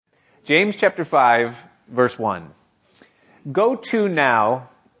James chapter 5, verse 1. Go to now,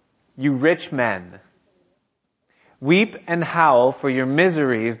 you rich men. Weep and howl for your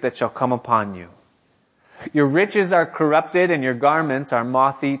miseries that shall come upon you. Your riches are corrupted and your garments are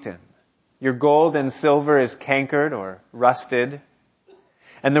moth-eaten. Your gold and silver is cankered or rusted.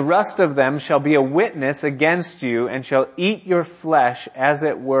 And the rust of them shall be a witness against you and shall eat your flesh as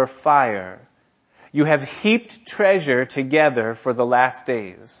it were fire. You have heaped treasure together for the last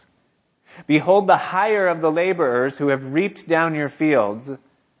days. Behold, the hire of the laborers who have reaped down your fields,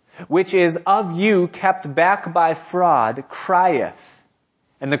 which is of you kept back by fraud, crieth.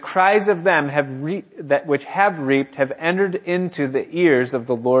 And the cries of them which have reaped have entered into the ears of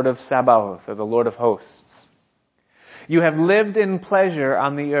the Lord of Sabaoth, or the Lord of hosts. You have lived in pleasure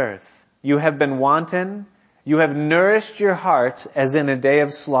on the earth. You have been wanton. You have nourished your hearts as in a day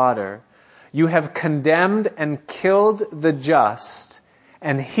of slaughter. You have condemned and killed the just,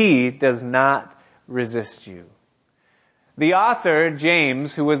 and he does not resist you. The author,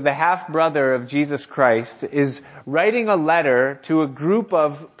 James, who was the half-brother of Jesus Christ, is writing a letter to a group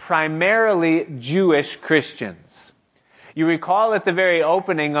of primarily Jewish Christians. You recall at the very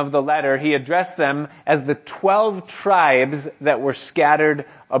opening of the letter, he addressed them as the 12 tribes that were scattered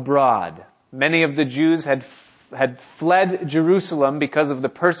abroad. Many of the Jews had fled Jerusalem because of the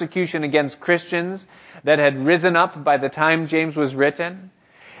persecution against Christians that had risen up by the time James was written.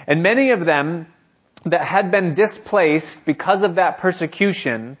 And many of them that had been displaced because of that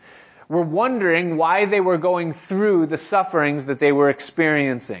persecution were wondering why they were going through the sufferings that they were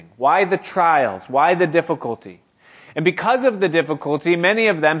experiencing. Why the trials? Why the difficulty? And because of the difficulty, many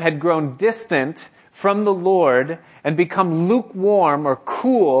of them had grown distant from the Lord and become lukewarm or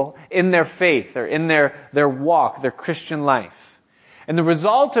cool in their faith or in their walk, their Christian life. And the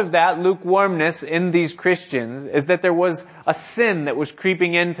result of that lukewarmness in these Christians is that there was a sin that was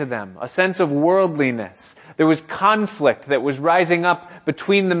creeping into them, a sense of worldliness. There was conflict that was rising up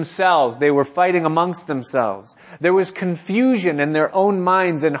between themselves. They were fighting amongst themselves. There was confusion in their own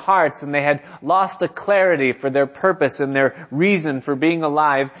minds and hearts, and they had lost a clarity for their purpose and their reason for being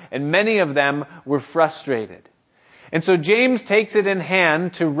alive, and many of them were frustrated. And so James takes it in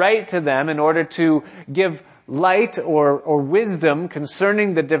hand to write to them in order to give light or wisdom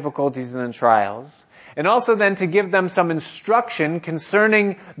concerning the difficulties and the trials, and also then to give them some instruction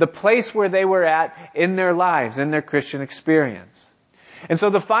concerning the place where they were at in their lives, in their Christian experience. And so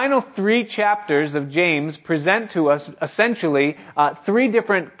the final 3 chapters of James present to us essentially 3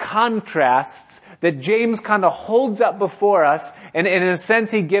 different contrasts that James kind of holds up before us, and in a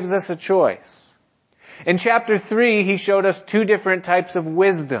sense he gives us a choice. In chapter 3, he showed us 2 different types of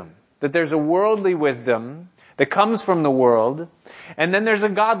wisdom. That there's a worldly wisdom that comes from the world, and then there's a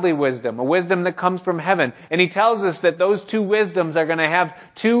godly wisdom, a wisdom that comes from heaven. And he tells us that those 2 wisdoms are going to have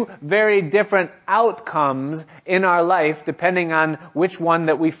 2 very different outcomes in our life depending on which one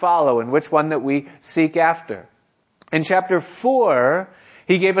that we follow and which one that we seek after. In chapter 4,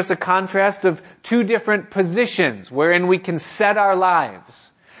 he gave us a contrast of 2 different positions wherein we can set our lives.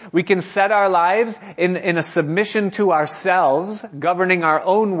 We can set our lives in a submission to ourselves, governing our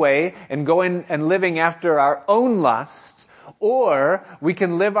own way and going and living after our own lusts, or we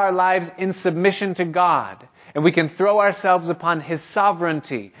can live our lives in submission to God, and we can throw ourselves upon His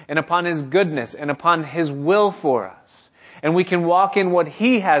sovereignty and upon His goodness and upon His will for us. And we can walk in what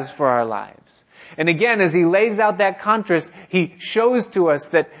He has for our lives. And again, as he lays out that contrast, he shows to us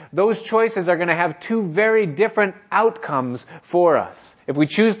that those choices are going to have 2 very different outcomes for us. If we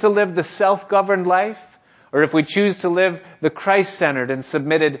choose to live the self-governed life, or if we choose to live the Christ-centered and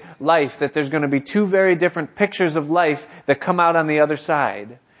submitted life, that there's going to be 2 very different pictures of life that come out on the other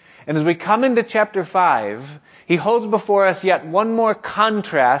side. And as we come into chapter 5, he holds before us yet one more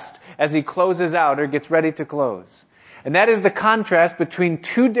contrast as he closes out or gets ready to close. And that is the contrast between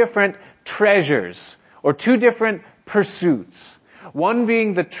 2 different treasures, or 2 different pursuits. One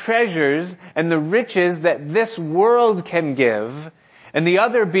being the treasures and the riches that this world can give, and the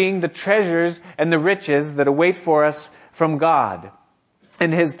other being the treasures and the riches that await for us from God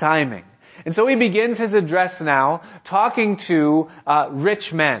and His timing. And so he begins his address now talking to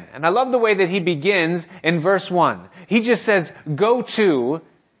rich men. And I love the way that he begins in verse 1. He just says, go to,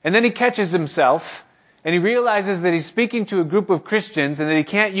 and then he catches himself, and he realizes that he's speaking to a group of Christians and that he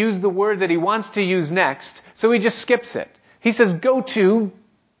can't use the word that he wants to use next, so he just skips it. He says, go to,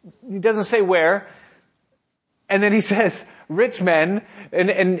 he doesn't say where, and then he says, rich men,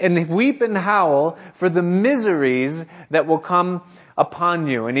 and weep and howl for the miseries that will come upon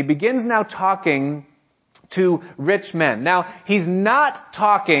you. And he begins now talking to rich men. Now, he's not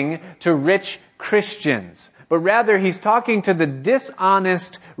talking to rich Christians, but rather he's talking to the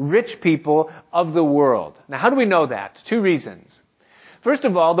dishonest rich people of the world. Now, how do we know that? Two reasons. First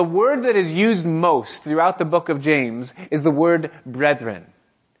of all, the word that is used most throughout the book of James is the word brethren.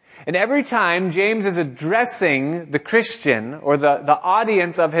 And every time James is addressing the Christian or the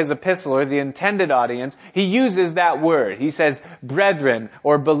audience of his epistle or the intended audience, he uses that word. He says brethren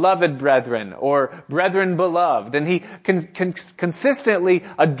or beloved brethren or brethren beloved, and he consistently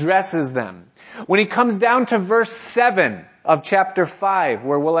addresses them. When he comes down to verse 7 of chapter 5,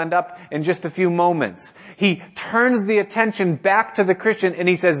 where we'll end up in just a few moments, he turns the attention back to the Christian and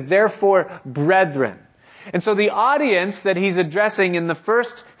he says, therefore, brethren. And so the audience that he's addressing in the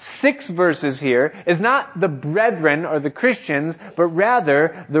first 6 verses here is not the brethren or the Christians, but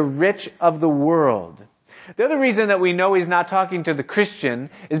rather the rich of the world. The other reason that we know he's not talking to the Christian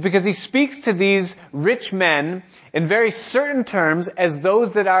is because he speaks to these rich men in very certain terms as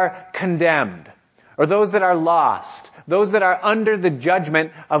those that are condemned, or those that are lost, those that are under the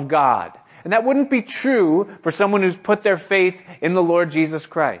judgment of God. And that wouldn't be true for someone who's put their faith in the Lord Jesus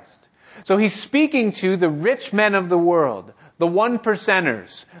Christ. So he's speaking to the rich men of the world, the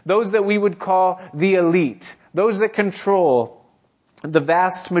 1%ers, those that we would call the elite, those that control the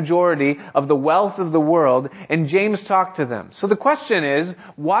vast majority of the wealth of the world, and James talked to them. So the question is,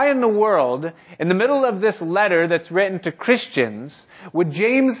 why in the world, in the middle of this letter that's written to Christians, would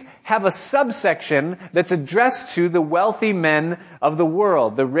James have a subsection that's addressed to the wealthy men of the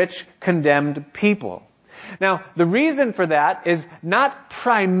world, the rich condemned people? Now, the reason for that is not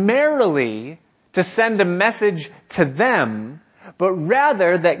primarily to send a message to them, but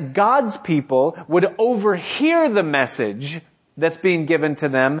rather that God's people would overhear the message that's being given to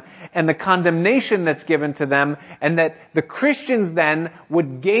them and the condemnation that's given to them, and that the Christians then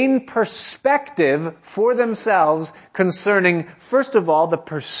would gain perspective for themselves concerning, first of all, the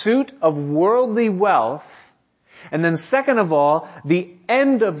pursuit of worldly wealth, and then second of all, the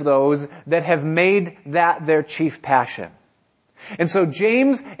end of those that have made that their chief passion. And so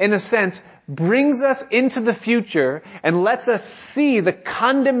James, in a sense, brings us into the future and lets us see the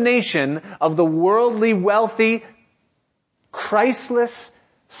condemnation of the worldly, wealthy, Christless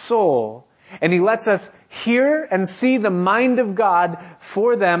soul. And he lets us hear and see the mind of God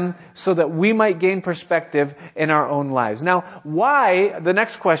for them so that we might gain perspective in our own lives. Now, why, the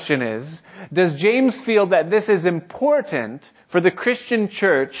next question is, does James feel that this is important for the Christian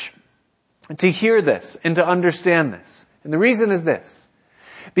church to hear this and to understand this? And the reason is this.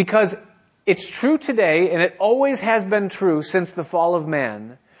 Because it's true today, and it always has been true since the fall of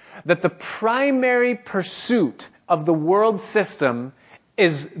man, that the primary pursuit of the world system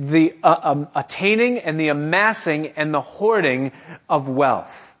is the attaining and the amassing and the hoarding of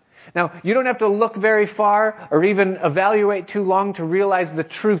wealth. Now, you don't have to look very far or even evaluate too long to realize the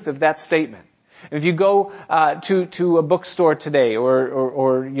truth of that statement. If you go to a bookstore today,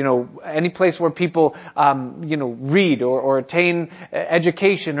 or any place where people read or attain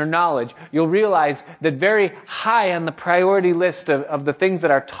education or knowledge, you'll realize that very high on the priority list of the things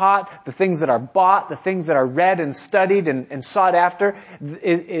that are taught, the things that are bought, the things that are read and studied and sought after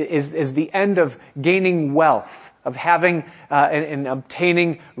is the end of gaining wealth, of having and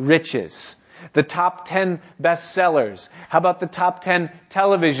obtaining riches. The top 10 bestsellers. How about the top 10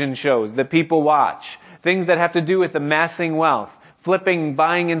 television shows that people watch? Things that have to do with amassing wealth. Flipping,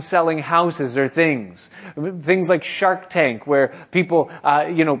 buying and selling houses or things. Things like Shark Tank, where people,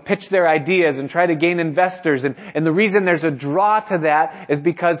 pitch their ideas and try to gain investors. And the reason there's a draw to that is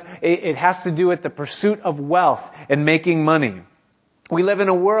because it has to do with the pursuit of wealth and making money. We live in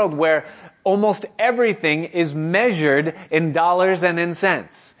a world where almost everything is measured in dollars and in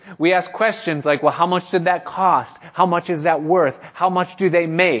cents. We ask questions like, well, how much did that cost? How much is that worth? How much do they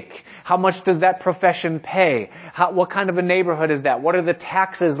make? How much does that profession pay? What kind of a neighborhood is that? What are the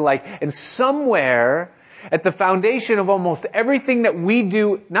taxes like? And somewhere at the foundation of almost everything that we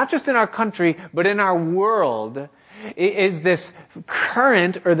do, not just in our country, but in our world, is this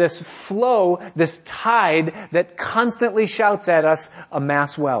current or this flow, this tide that constantly shouts at us,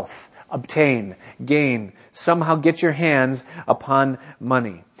 amass wealth, obtain, gain, somehow get your hands upon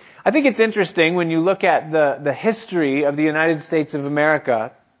money. I think it's interesting when you look at the history of the United States of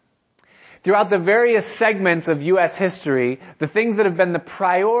America. Throughout the various segments of U.S. history, the things that have been the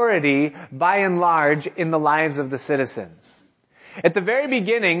priority, by and large, in the lives of the citizens. At the very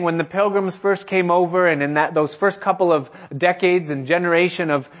beginning, when the Pilgrims first came over, and in those first couple of decades and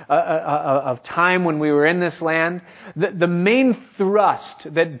generation of time when we were in this land, the main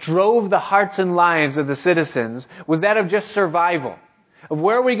thrust that drove the hearts and lives of the citizens was that of just survival. Of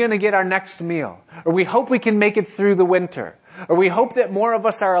where are we going to get our next meal? Or we hope we can make it through the winter. Or we hope that more of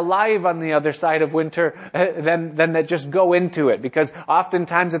us are alive on the other side of winter than that just go into it, because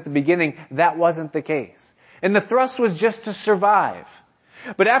oftentimes at the beginning that wasn't the case. And the thrust was just to survive.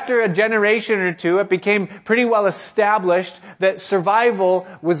 But after a generation or two, it became pretty well established that survival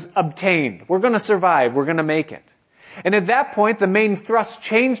was obtained. We're going to survive. We're going to make it. And at that point, the main thrust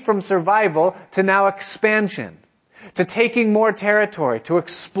changed from survival to now expansion, to taking more territory, to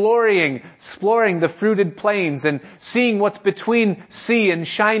exploring the fruited plains and seeing what's between sea and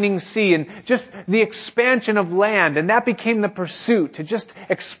shining sea, and just the expansion of land. And that became the pursuit, to just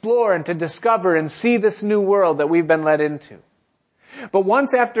explore and to discover and see this new world that we've been led into. But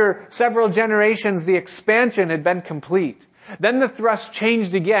once after several generations, the expansion had been complete. Then the thrust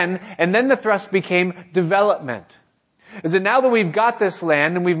changed again, and then the thrust became development. Is that now that we've got this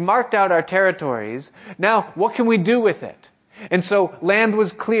land and we've marked out our territories, now what can we do with it? And so land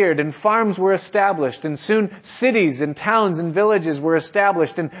was cleared and farms were established, and soon cities and towns and villages were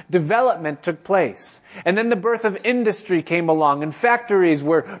established and development took place. And then the birth of industry came along and factories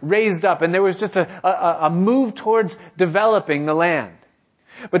were raised up, and there was just a move towards developing the land.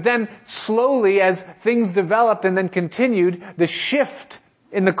 But then slowly, as things developed and then continued, the shift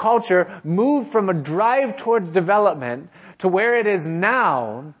in the culture moved from a drive towards development to where it is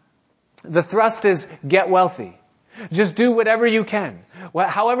now. The thrust is get wealthy. Just do whatever you can.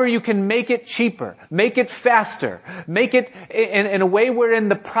 However you can make it cheaper, make it faster, make it in a way wherein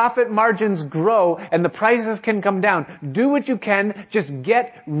the profit margins grow and the prices can come down. Do what you can, just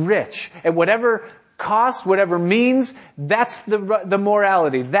get rich at whatever cost, whatever means. That's the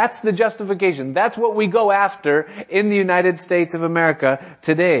morality. That's the justification. That's what we go after in the United States of America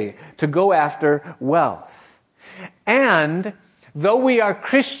today, to go after wealth. And though we are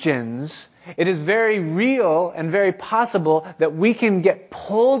Christians, it is very real and very possible that we can get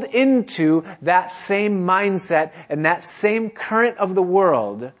pulled into that same mindset and that same current of the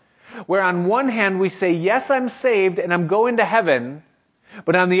world, where on one hand we say, yes, I'm saved and I'm going to heaven,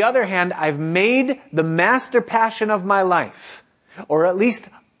 but on the other hand, I've made the master passion of my life, or at least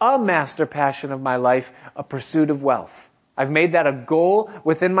a master passion of my life, a pursuit of wealth. I've made that a goal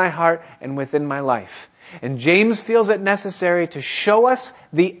within my heart and within my life. And James feels it necessary to show us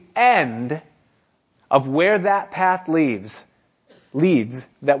the end of where that path leads,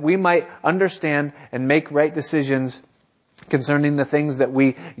 that we might understand and make right decisions concerning the things that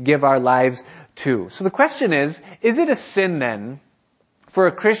we give our lives to. So the question is it a sin then for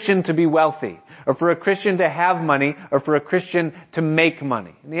a Christian to be wealthy, or for a Christian to have money, or for a Christian to make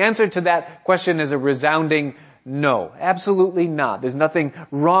money? And the answer to that question is a resounding no. Absolutely not. There's nothing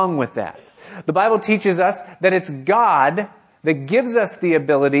wrong with that. The Bible teaches us that it's God that gives us the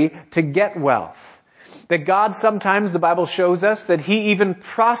ability to get wealth. That God sometimes, the Bible shows us, that He even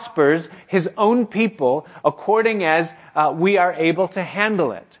prospers His own people according as we are able to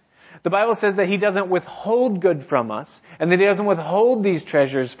handle it. The Bible says that He doesn't withhold good from us, and that He doesn't withhold these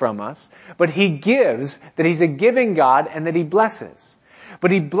treasures from us, but He gives, that He's a giving God, and that He blesses. But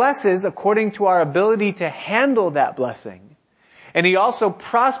He blesses according to our ability to handle that blessing. And He also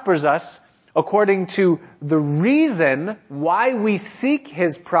prospers us according to the reason why we seek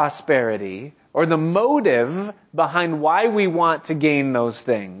His prosperity, or the motive behind why we want to gain those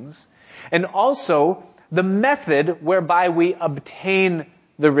things, and also the method whereby we obtain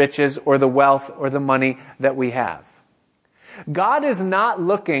the riches or the wealth or the money that we have. God is not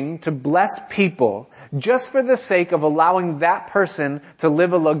looking to bless people just for the sake of allowing that person to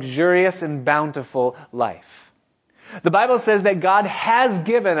live a luxurious and bountiful life. The Bible says that God has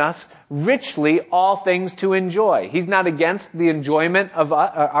given us richly all things to enjoy. He's not against the enjoyment of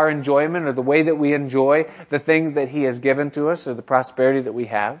our enjoyment, or the way that we enjoy the things that He has given to us, or the prosperity that we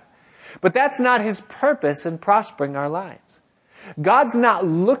have. But that's not His purpose in prospering our lives. God's not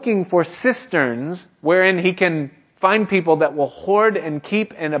looking for cisterns wherein He can find people that will hoard and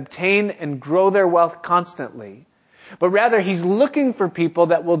keep and obtain and grow their wealth constantly. But rather, He's looking for people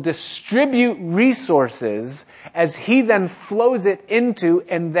that will distribute resources as He then flows it into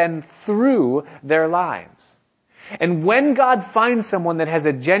and then through their lives. And when God finds someone that has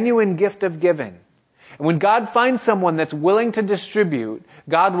a genuine gift of giving, and when God finds someone that's willing to distribute,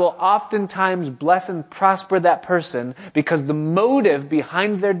 God will oftentimes bless and prosper that person, because the motive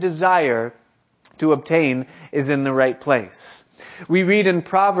behind their desire to obtain is in the right place. We read in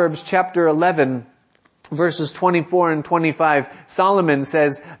Proverbs chapter 11, verses 24 and 25, Solomon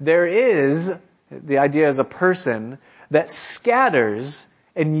says, there is, the idea is a person, that scatters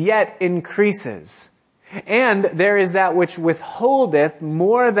and yet increases. And there is that which withholdeth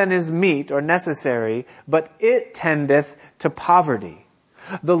more than is meet or necessary, but it tendeth to poverty.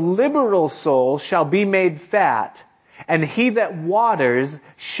 The liberal soul shall be made fat, And he that waters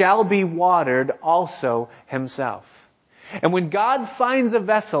shall be watered also himself. And when God finds a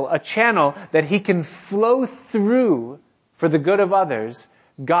vessel, a channel that he can flow through for the good of others,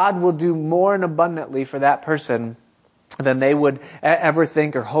 God will do more and abundantly for that person than they would ever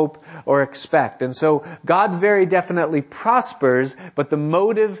think or hope or expect. And so God very definitely prospers, but the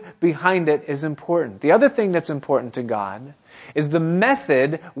motive behind it is important. The other thing that's important to God is the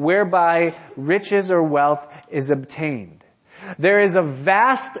method whereby riches or wealth is obtained. There is a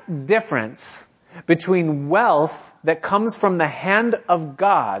vast difference between wealth that comes from the hand of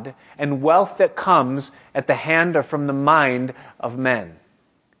God and wealth that comes at the hand or from the mind of men.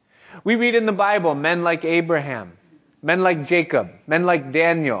 We read in the Bible men like Abraham, men like Jacob, men like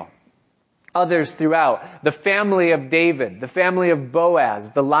Daniel, others throughout, the family of David, the family of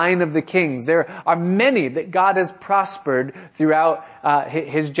Boaz, the line of the kings. There are many that God has prospered throughout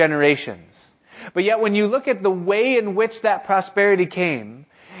his generations. But yet when you look at the way in which that prosperity came,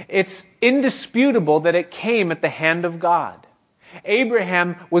 it's indisputable that it came at the hand of God.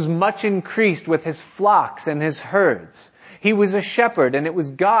 Abraham was much increased with his flocks and his herds. He was a shepherd, and it was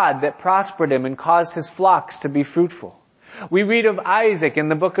God that prospered him and caused his flocks to be fruitful. We read of Isaac in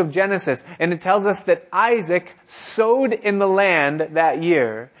the book of Genesis, and it tells us that Isaac sowed in the land that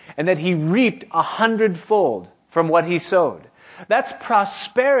year, and that he reaped 100-fold from what he sowed. That's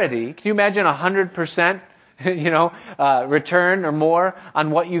prosperity. Can you imagine 100%, return or more on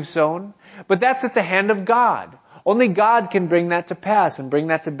what you've sown? But that's at the hand of God. Only God can bring that to pass and bring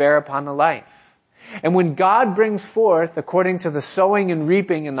that to bear upon a life. And when God brings forth, according to the sowing and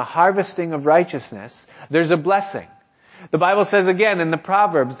reaping and the harvesting of righteousness, there's a blessing. The Bible says again in the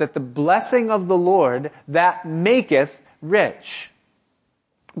Proverbs that the blessing of the Lord that maketh rich.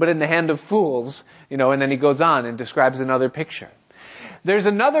 But in the hand of fools, and then he goes on and describes another picture. There's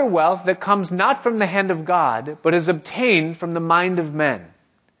another wealth that comes not from the hand of God, but is obtained from the mind of men.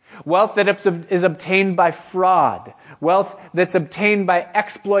 Wealth that is obtained by fraud. Wealth that's obtained by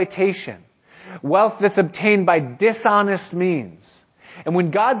exploitation. Wealth that's obtained by dishonest means. And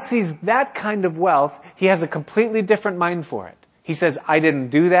when God sees that kind of wealth, he has a completely different mind for it. He says, I didn't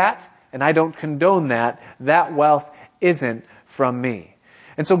do that, and I don't condone that. That wealth isn't from me.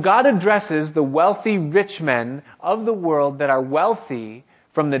 And so God addresses the wealthy rich men of the world that are wealthy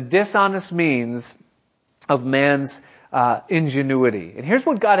from the dishonest means of man's ingenuity. And here's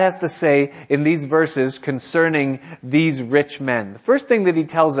what God has to say in these verses concerning these rich men. The first thing that he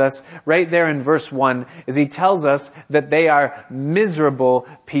tells us right there in verse 1 is he tells us that they are miserable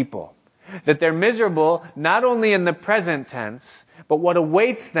people. That they're miserable not only in the present tense, but what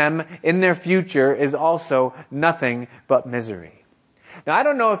awaits them in their future is also nothing but misery. Now, I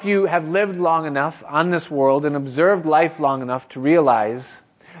don't know if you have lived long enough on this world and observed life long enough to realize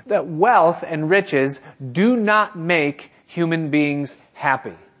that wealth and riches do not make human beings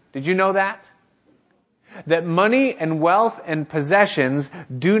happy. Did you know that? That money and wealth and possessions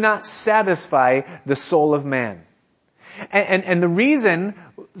do not satisfy the soul of man. And the reason,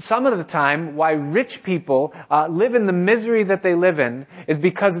 some of the time, why rich people live in the misery that they live in is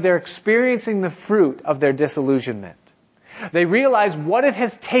because they're experiencing the fruit of their disillusionment. They realize what it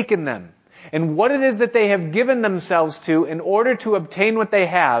has taken them and what it is that they have given themselves to in order to obtain what they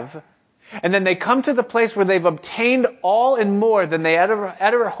have. And then they come to the place where they've obtained all and more than they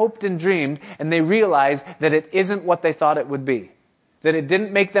ever hoped and dreamed, and they realize that it isn't what they thought it would be. That it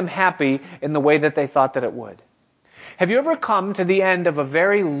didn't make them happy in the way that they thought that it would. Have you ever come to the end of a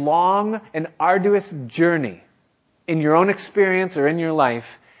very long and arduous journey in your own experience or in your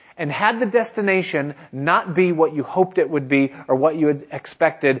life and had the destination not be what you hoped it would be or what you had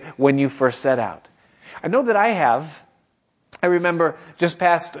expected when you first set out? I know that I have. I remember this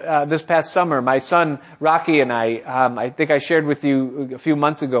past summer, my son Rocky and I think I shared with you a few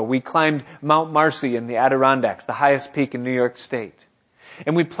months ago, we climbed Mount Marcy in the Adirondacks, the highest peak in New York State.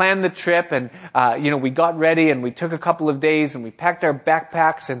 And we planned the trip and, we got ready and we took a couple of days and we packed our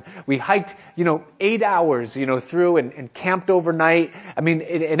backpacks and we hiked, 8 hours, through and camped overnight. I mean,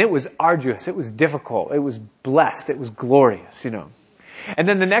 and it was arduous. It was difficult. It was blessed. It was glorious, And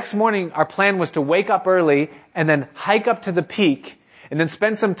then the next morning, our plan was to wake up early and then hike up to the peak and then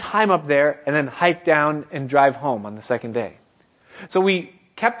spend some time up there and then hike down and drive home on the second day. So we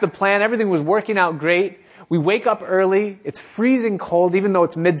kept the plan. Everything was working out great. We wake up early. It's freezing cold, even though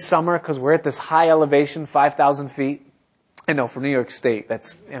it's midsummer because we're at this high elevation, 5,000 feet. I know for New York State,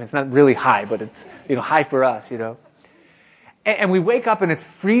 it's not really high, but it's, high for us, And we wake up and it's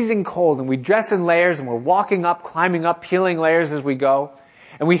freezing cold and we dress in layers and we're walking up, climbing up, peeling layers as we go.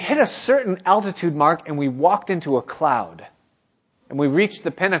 And we hit a certain altitude mark and we walked into a cloud. And we reached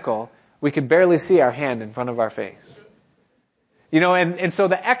the pinnacle. We could barely see our hand in front of our face. And so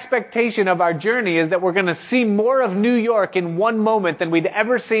the expectation of our journey is that we're going to see more of New York in one moment than we'd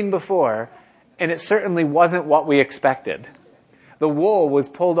ever seen before. And it certainly wasn't what we expected. The wool was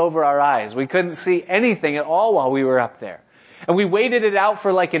pulled over our eyes. We couldn't see anything at all while we were up there. And we waited it out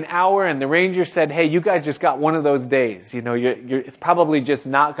for like an hour, and the ranger said, hey, you guys just got one of those days. It's probably just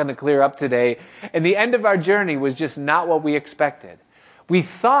not going to clear up today. And the end of our journey was just not what we expected. We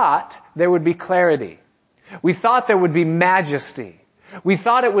thought there would be clarity. We thought there would be majesty. We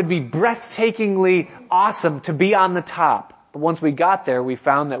thought it would be breathtakingly awesome to be on the top. But once we got there, we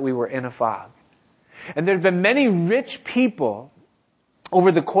found that we were in a fog. And there have been many rich people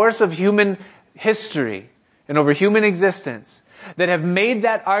over the course of human history and over human existence that have made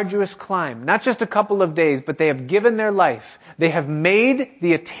that arduous climb, not just a couple of days, but they have given their life. They have made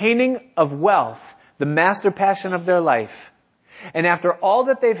the attaining of wealth the master passion of their life. And after all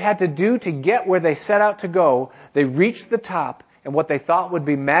that they've had to do to get where they set out to go, they reached the top, and what they thought would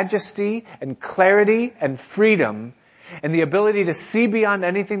be majesty and clarity and freedom and the ability to see beyond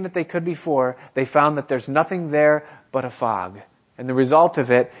anything that they could before, they found that there's nothing there but a fog. And the result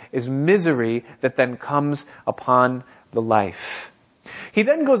of it is misery that then comes upon the life. He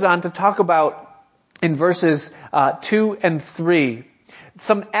then goes on to talk about, in verses 2 and 3,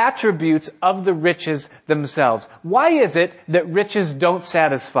 some attributes of the riches themselves. Why is it that riches don't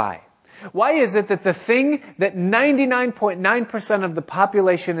satisfy? Why is it that the thing that 99.9% of the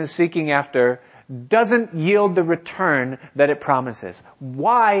population is seeking after doesn't yield the return that it promises?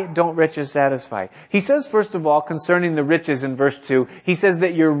 Why don't riches satisfy? He says, first of all, concerning the riches in verse 2, he says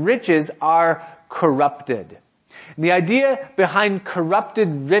that your riches are corrupted. And the idea behind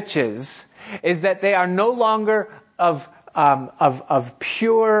corrupted riches is that they are no longer of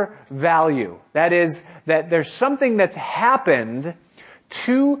pure value. That is, that there's something that's happened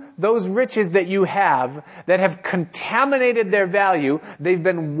to those riches that you have that have contaminated their value. They've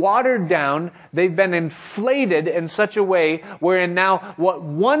been watered down. They've been inflated in such a way wherein now what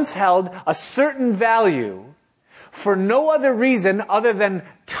once held a certain value for no other reason other than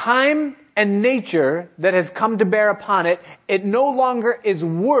time and nature that has come to bear upon it, it no longer is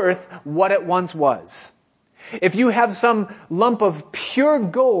worth what it once was. If you have some lump of pure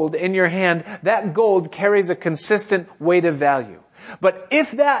gold in your hand, that gold carries a consistent weight of value. But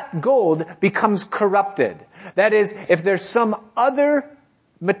if that gold becomes corrupted, that is, if there's some other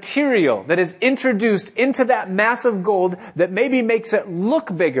material that is introduced into that mass of gold that maybe makes it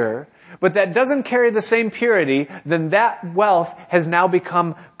look bigger, but that doesn't carry the same purity, then that wealth has now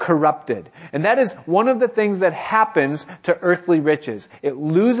become corrupted. And that is one of the things that happens to earthly riches. It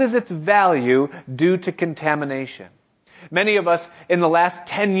loses its value due to contamination. Many of us in the last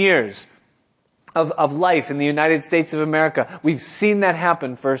 10 years of life in the United States of America, we've seen that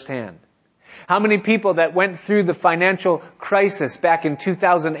happen firsthand. How many people that went through the financial crisis back in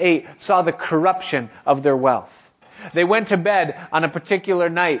 2008 saw the corruption of their wealth? They went to bed on a particular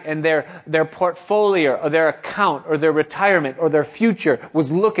night and their portfolio or their account or their retirement or their future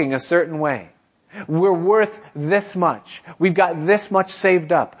was looking a certain way. We're worth this much. We've got this much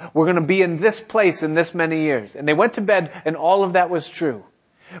saved up. We're going to be in this place in this many years. And they went to bed and all of that was true.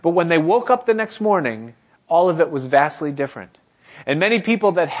 But when they woke up the next morning, all of it was vastly different. And many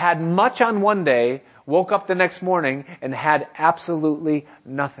people that had much on one day woke up the next morning and had absolutely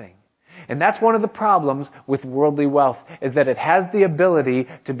nothing. And that's one of the problems with worldly wealth, is that it has the ability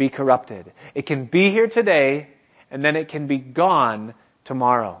to be corrupted. It can be here today, and then it can be gone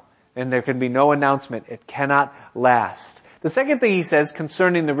tomorrow. And there can be no announcement. It cannot last. The second thing he says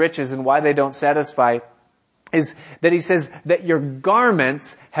concerning the riches and why they don't satisfy is that he says that your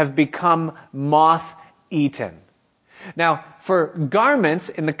garments have become moth-eaten. Now, for garments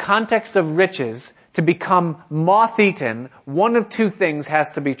in the context of riches to become moth-eaten, one of two things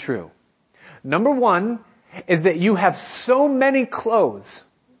has to be true. Number one is that you have so many clothes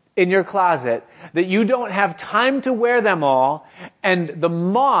in your closet that you don't have time to wear them all, and the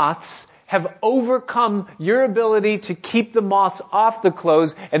moths have overcome your ability to keep the moths off the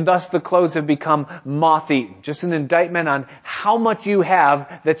clothes, and thus the clothes have become moth-eaten. Just an indictment on how much you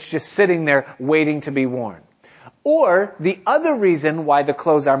have that's just sitting there waiting to be worn. Or the other reason why the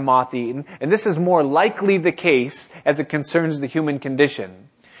clothes are moth-eaten, and this is more likely the case as it concerns the human condition,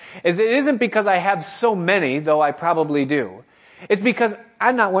 is it isn't because I have so many, though I probably do. It's because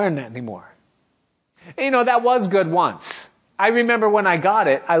I'm not wearing that anymore. That was good once. I remember when I got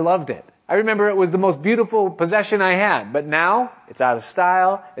it, I loved it. I remember it was the most beautiful possession I had. But now, it's out of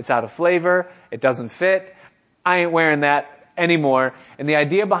style, it's out of flavor, it doesn't fit. I ain't wearing that anymore. And the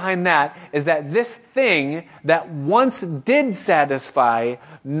idea behind that is that this thing that once did satisfy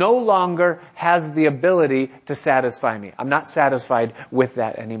no longer has the ability to satisfy me. I'm not satisfied with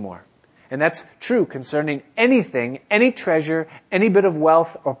that anymore. And that's true concerning anything, any treasure, any bit of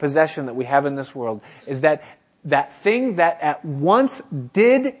wealth or possession that we have in this world, is that that thing that at once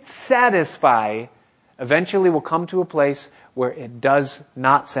did satisfy eventually will come to a place where it does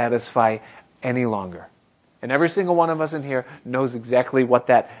not satisfy any longer. And every single one of us in here knows exactly what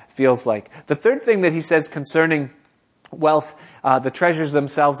that feels like. The third thing that he says concerning wealth, the treasures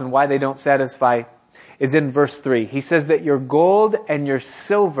themselves and why they don't satisfy, is in verse 3. He says that your gold and your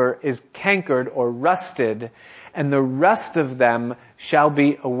silver is cankered or rusted, and the rust of them shall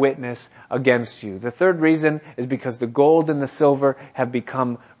be a witness against you. The third reason is because the gold and the silver have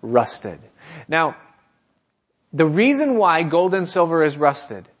become rusted. Now, the reason why gold and silver is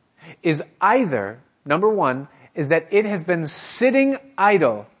rusted is either, number one, is that it has been sitting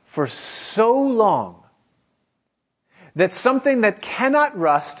idle for so long that something that cannot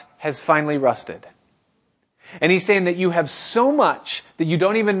rust has finally rusted. And he's saying that you have so much that you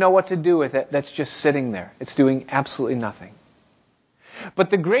don't even know what to do with it that's just sitting there. It's doing absolutely nothing. But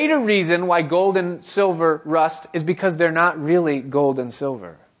the greater reason why gold and silver rust is because they're not really gold and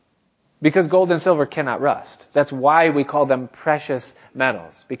silver. Because gold and silver cannot rust. That's why we call them precious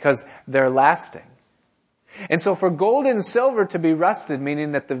metals, because they're lasting. And so for gold and silver to be rusted,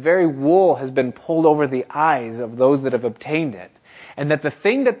 meaning that the very wool has been pulled over the eyes of those that have obtained it, and that the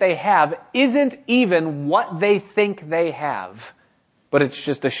thing that they have isn't even what they think they have, but it's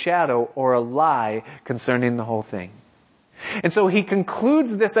just a shadow or a lie concerning the whole thing. And so he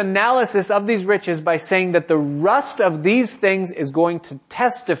concludes this analysis of these riches by saying that the rust of these things is going to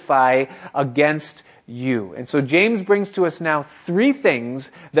testify against you. And so James brings to us now three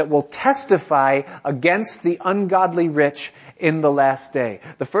things that will testify against the ungodly rich in the last day.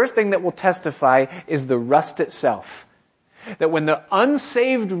 The first thing that will testify is the rust itself. That when the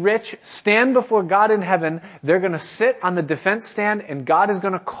unsaved rich stand before God in heaven, they're going to sit on the defense stand and God is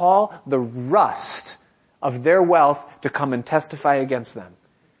going to call the rust of their wealth to come and testify against them.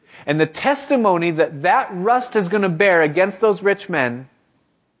 And the testimony that that rust is going to bear against those rich men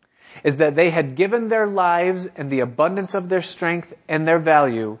is that they had given their lives and the abundance of their strength and their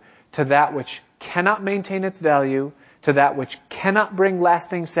value to that which cannot maintain its value, to that which cannot bring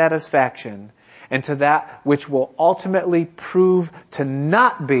lasting satisfaction, and to that which will ultimately prove to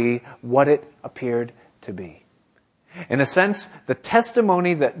not be what it appeared to be. In a sense, the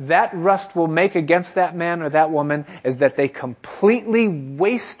testimony that that rust will make against that man or that woman is that they completely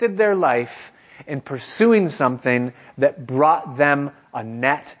wasted their life in pursuing something that brought them a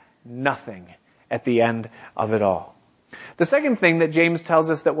net nothing at the end of it all. The second thing that James tells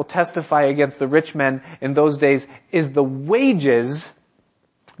us that will testify against the rich men in those days is the wages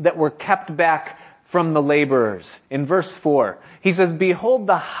that were kept back from the laborers. In verse 4, he says, behold,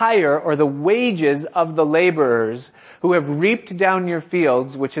 the hire or the wages of the laborers who have reaped down your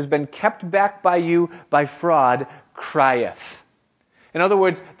fields, which has been kept back by you by fraud, crieth. In other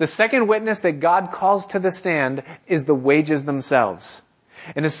words, the second witness that God calls to the stand is the wages themselves.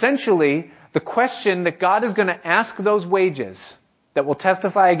 And essentially, the question that God is going to ask those wages that will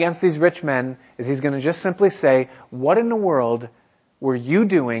testify against these rich men is he's going to just simply say, what in the world were you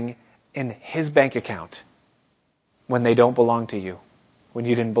doing in his bank account when they don't belong to you, when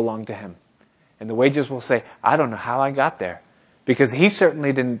you didn't belong to him? And the wages will say, I don't know how I got there, because he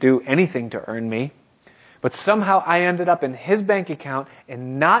certainly didn't do anything to earn me. But somehow I ended up in his bank account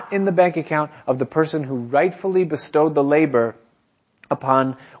and not in the bank account of the person who rightfully bestowed the labor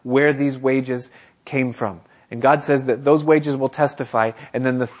upon where these wages came from. And God says that those wages will testify. And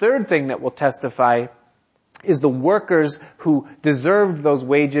then the third thing that will testify is the workers who deserved those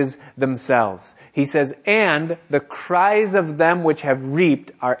wages themselves. He says, and the cries of them which have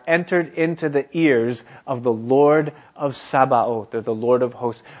reaped are entered into the ears of the Lord of Sabaoth, or the Lord of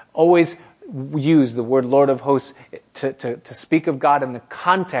hosts. Always use the word Lord of hosts to speak of God in the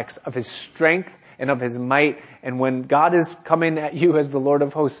context of his strength and of his might. And when God is coming at you as the Lord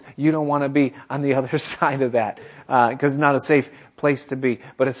of hosts, you don't want to be on the other side of that, because it's not a safe place to be.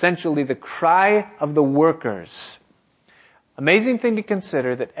 But essentially the cry of the workers. Amazing thing to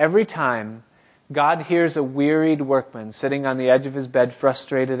consider that every time God hears a wearied workman sitting on the edge of his bed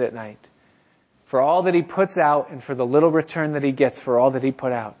frustrated at night, for all that he puts out and for the little return that he gets for all that he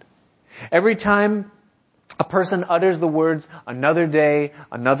put out. Every time a person utters the words, another day,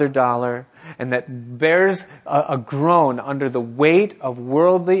 another dollar, and that bears a groan under the weight of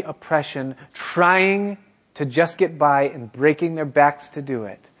worldly oppression, trying to just get by and breaking their backs to do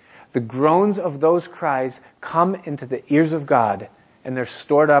it. the groans of those cries come into the ears of God, and they're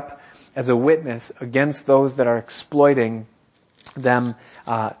stored up as a witness against those that are exploiting them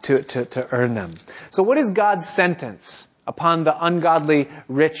to earn them. So what is God's sentence upon the ungodly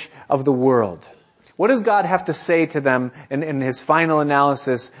rich of the world? What does God have to say to them in his final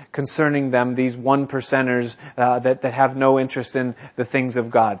analysis concerning them, these 1%ers that have no interest in the things of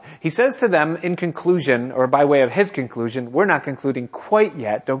God? He says to them in conclusion, or by way of his conclusion, we're not concluding quite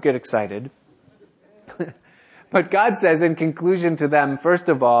yet, don't get excited. But God says in conclusion to them, first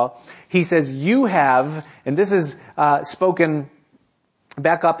of all, he says, you have, and this is spoken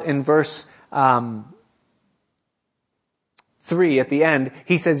back up in verse 3 at the end,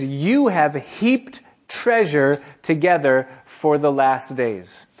 he says, you have heaped treasure together for the last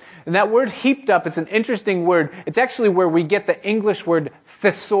days. And that word heaped up, it's an interesting word. It's actually where we get the English word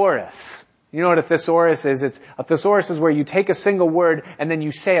thesaurus. You know what a thesaurus is? A thesaurus is where you take a single word and then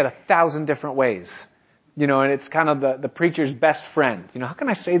you say it 1,000 different ways. You know, and it's kind of the preacher's best friend. You know, how can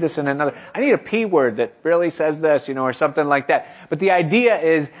I say this in another? I need a P word that really says this, you know, or something like that. But the idea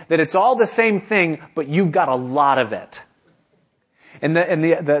is that it's all the same thing, but you've got a lot of it. And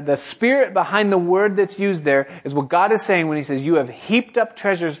the spirit behind the word that's used there is what God is saying when he says, you have heaped up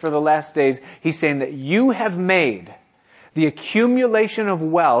treasures for the last days. He's saying that you have made the accumulation of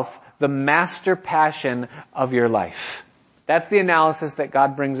wealth the master passion of your life. That's the analysis that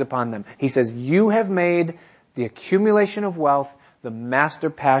God brings upon them. He says, you have made the accumulation of wealth the master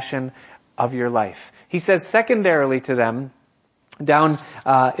passion of your life. He says secondarily to them,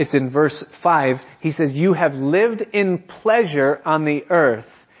 it's in verse 5, he says, you have lived in pleasure on the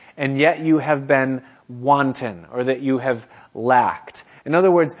earth, and yet you have been wanton, or that you have lacked. In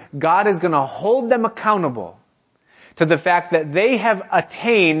other words, God is going to hold them accountable to the fact that they have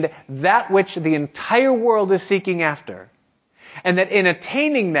attained that which the entire world is seeking after. And that in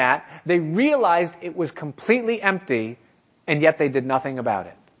attaining that, they realized it was completely empty, and yet they did nothing about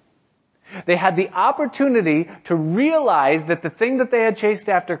it. They had the opportunity to realize that the thing that they had chased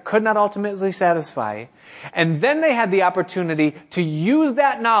after could not ultimately satisfy. And then they had the opportunity to use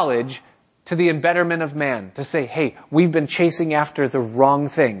that knowledge to the embetterment of man. To say, hey, we've been chasing after the wrong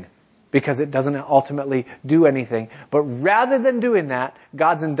thing because it doesn't ultimately do anything. But rather than doing that,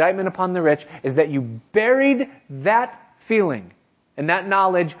 God's indictment upon the rich is that you buried that feeling and that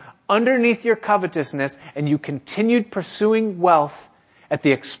knowledge underneath your covetousness, and you continued pursuing wealth at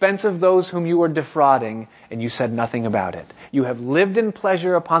the expense of those whom you were defrauding, and you said nothing about it. You have lived in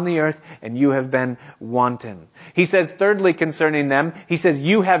pleasure upon the earth, and you have been wanton. He says thirdly concerning them, he says,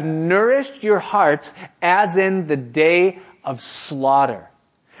 you have nourished your hearts as in the day of slaughter.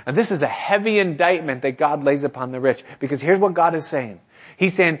 And this is a heavy indictment that God lays upon the rich, because here's what God is saying.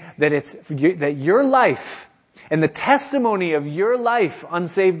 He's saying that your life and the testimony of your life,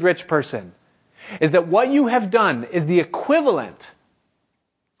 unsaved rich person, is that what you have done is the equivalent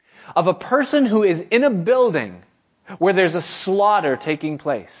of a person who is in a building where there's a slaughter taking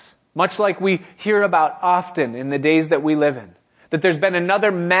place. Much like we hear about often in the days that we live in. That there's been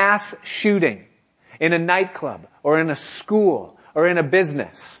another mass shooting in a nightclub or in a school or in a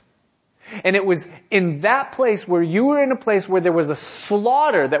business. And it was in that place where you were in a place where there was a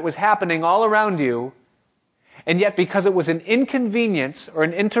slaughter that was happening all around you. And yet because it was an inconvenience or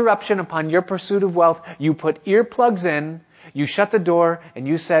an interruption upon your pursuit of wealth, you put earplugs in, you shut the door, and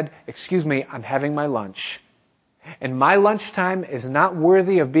you said, excuse me, I'm having my lunch. And my lunchtime is not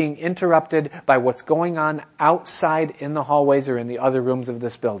worthy of being interrupted by what's going on outside in the hallways or in the other rooms of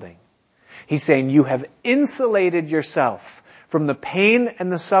this building. He's saying you have insulated yourself from the pain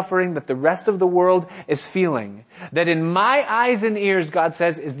and the suffering that the rest of the world is feeling. That in my eyes and ears, God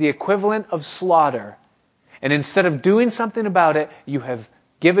says, is the equivalent of slaughter. And instead of doing something about it, you have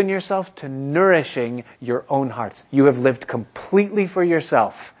given yourself to nourishing your own hearts. You have lived completely for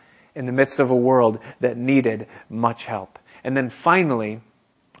yourself in the midst of a world that needed much help. And then finally,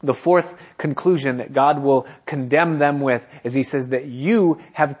 the fourth conclusion that God will condemn them with is he says that you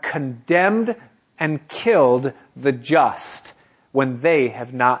have condemned and killed the just when they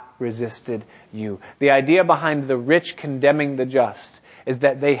have not resisted you. The idea behind the rich condemning the just is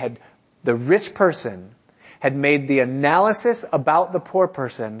that the rich person had made the analysis about the poor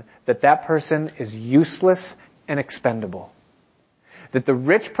person that that person is useless and expendable. That the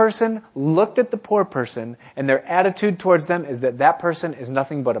rich person looked at the poor person and their attitude towards them is that that person is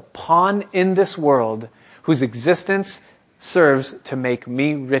nothing but a pawn in this world whose existence serves to make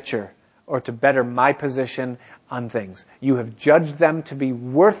me richer or to better my position on things. You have judged them to be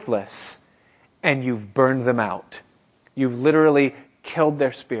worthless and you've burned them out. You've literally killed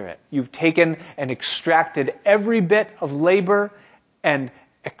their spirit. You've taken and extracted every bit of labor and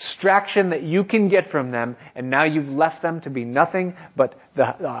extraction that you can get from them, and now you've left them to be nothing but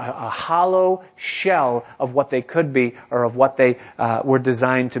a hollow shell of what they could be or of what they were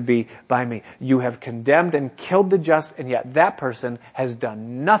designed to be by me. You have condemned and killed the just, and yet that person has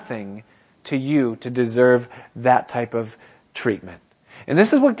done nothing to you to deserve that type of treatment. And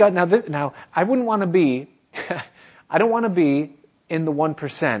this is what God, now I wouldn't want to be, I don't want to be in the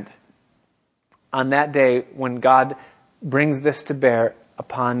 1% on that day when God brings this to bear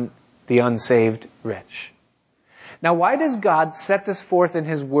upon the unsaved rich. Now, why does God set this forth in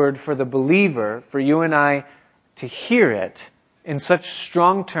His Word for the believer, for you and I to hear it in such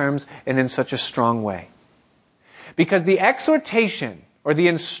strong terms and in such a strong way? Because the exhortation or the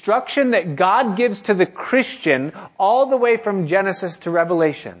instruction that God gives to the Christian all the way from Genesis to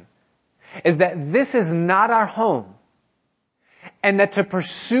Revelation is that this is not our home. And that to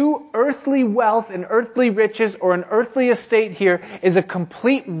pursue earthly wealth and earthly riches or an earthly estate here is a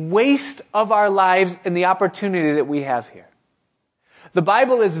complete waste of our lives and the opportunity that we have here. The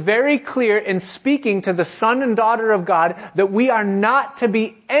Bible is very clear in speaking to the son and daughter of God that we are not to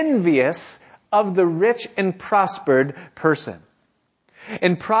be envious of the rich and prospered person.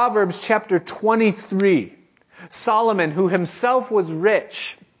 In Proverbs chapter 23, Solomon, who himself was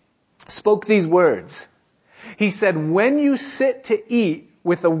rich, spoke these words. He said, when you sit to eat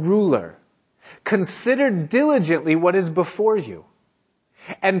with a ruler, consider diligently what is before you,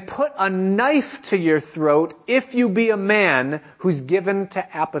 and put a knife to your throat if you be a man who's given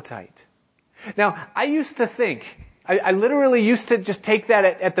to appetite. Now, I used to think, I literally used to just take that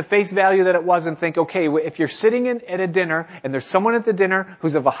at the face value that it was and think, okay, if you're sitting at a dinner and there's someone at the dinner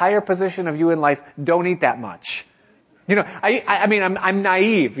who's of a higher position of you in life, don't eat that much. You know, I mean, I'm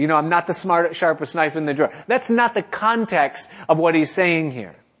naive. You know, I'm not the sharpest knife in the drawer. That's not the context of what he's saying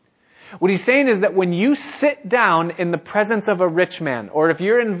here. What he's saying is that when you sit down in the presence of a rich man, or if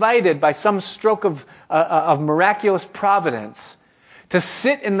you're invited by some stroke of miraculous providence to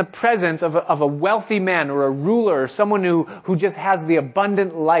sit in the presence of a wealthy man or a ruler or someone who just has the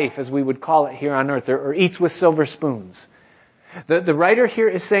abundant life, as we would call it here on earth, or eats with silver spoons. The writer here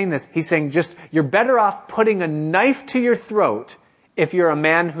is saying this. He's saying you're better off putting a knife to your throat if you're a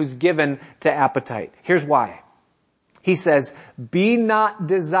man who's given to appetite. Here's why. He says, be not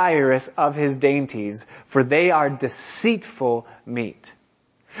desirous of his dainties, for they are deceitful meat.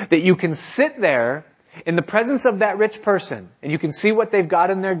 That you can sit there in the presence of that rich person, and you can see what they've got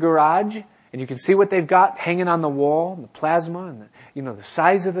in their garage, and you can see what they've got hanging on the wall, and the plasma, and the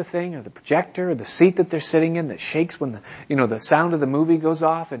size of the thing, or the projector, or the seat that they're sitting in that shakes when the sound of the movie goes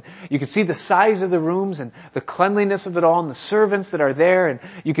off, and you can see the size of the rooms, and the cleanliness of it all, and the servants that are there, and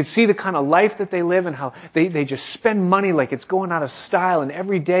you can see the kind of life that they live, and how they just spend money like it's going out of style, and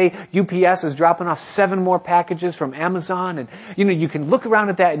every day UPS is dropping off 7 more packages from Amazon, and you can look around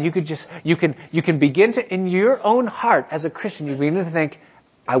at that, and you can begin to, in your own heart as a Christian, you begin to think,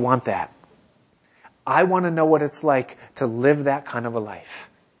 I want that. I want to know what it's like to live that kind of a life.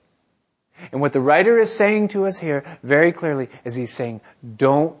 And what the writer is saying to us here very clearly is he's saying,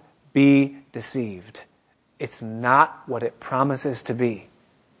 don't be deceived. It's not what it promises to be.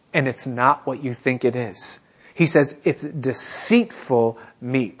 And it's not what you think it is. He says it's deceitful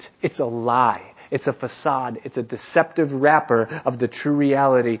meat. It's a lie. It's a facade. It's a deceptive wrapper of the true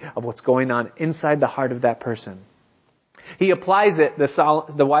reality of what's going on inside the heart of that person. He applies it,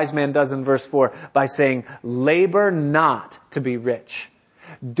 the wise man does in verse 4, by saying, labor not to be rich.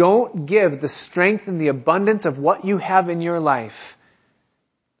 Don't give the strength and the abundance of what you have in your life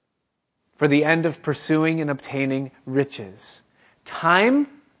for the end of pursuing and obtaining riches. Time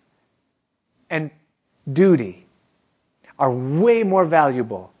and duty are way more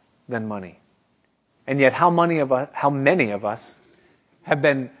valuable than money. And yet how many of us have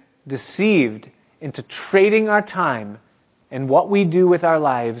been deceived into trading our time and what we do with our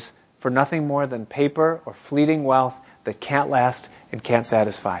lives for nothing more than paper or fleeting wealth that can't last and can't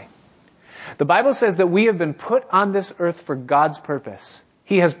satisfy. The Bible says that we have been put on this earth for God's purpose.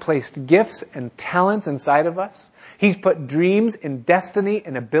 He has placed gifts and talents inside of us. He's put dreams and destiny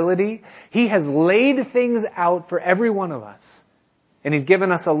and ability. He has laid things out for every one of us. And He's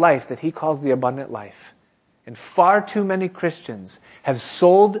given us a life that He calls the abundant life. And far too many Christians have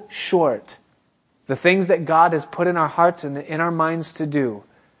sold short the things that God has put in our hearts and in our minds to do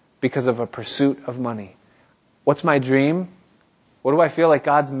because of a pursuit of money. What's my dream? What do I feel like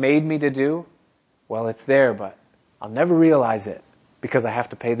God's made me to do? Well, it's there, but I'll never realize it because I have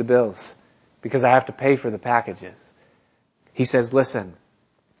to pay the bills, because I have to pay for the packages. He says, listen,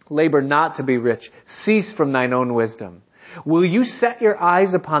 labor not to be rich. Cease from thine own wisdom. Will you set your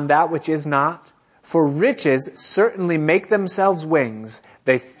eyes upon that which is not? For riches certainly make themselves wings.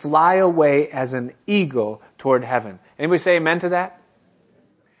 They fly away as an eagle toward heaven. Anybody say amen to that?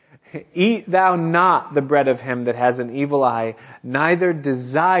 Eat thou not the bread of him that has an evil eye, neither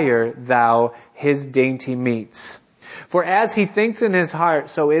desire thou his dainty meats. For as he thinks in his heart,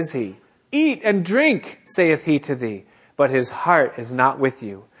 so is he. Eat and drink, saith he to thee, but his heart is not with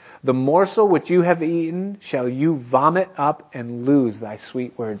you. The morsel which you have eaten shall you vomit up and lose thy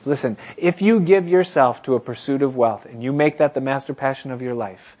sweet words. Listen, if you give yourself to a pursuit of wealth and you make that the master passion of your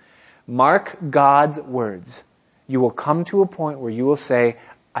life, mark God's words. You will come to a point where you will say,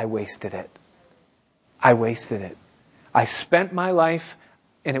 I wasted it. I wasted it. I spent my life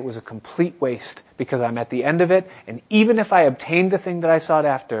and it was a complete waste because I'm at the end of it. And even if I obtained the thing that I sought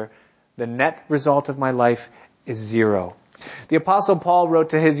after, the net result of my life is zero. The Apostle Paul wrote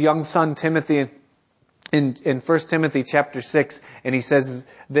to his young son Timothy in 1 Timothy chapter 6, and he says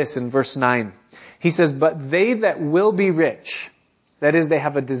this in verse 9. He says, but they that will be rich, that is, they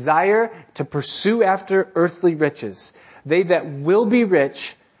have a desire to pursue after earthly riches, they that will be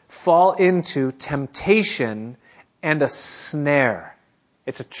rich fall into temptation and a snare.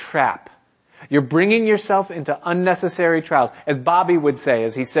 It's a trap. You're bringing yourself into unnecessary trials. As Bobby would say,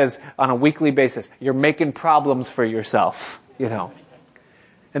 as he says on a weekly basis, you're making problems for yourself,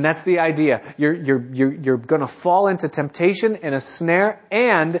 And that's the idea. You're going to fall into temptation and a snare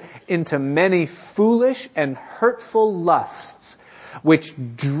and into many foolish and hurtful lusts, which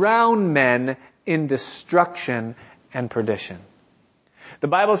drown men in destruction and perdition. The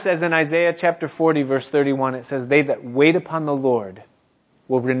Bible says in Isaiah chapter 40 verse 31, it says, they that wait upon the Lord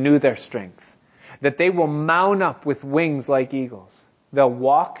will renew their strength, that they will mount up with wings like eagles. They'll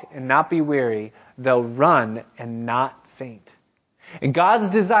walk and not be weary. They'll run and not faint. And God's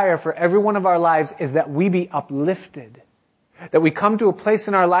desire for every one of our lives is that we be uplifted. That we come to a place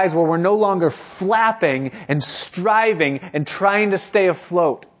in our lives where we're no longer flapping and striving and trying to stay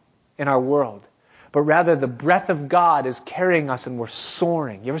afloat in our world. But rather the breath of God is carrying us and we're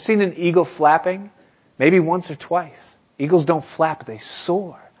soaring. You ever seen an eagle flapping? Maybe once or twice. Eagles don't flap, they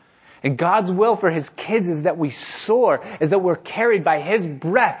soar. And God's will for His kids is that we soar, is that we're carried by His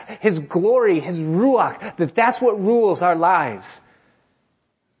breath, His glory, His ruach, that's what rules our lives.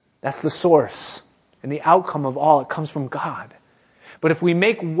 That's the source. And the outcome of all, it comes from God. But if we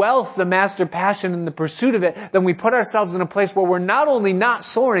make wealth the master passion in the pursuit of it, then we put ourselves in a place where we're not only not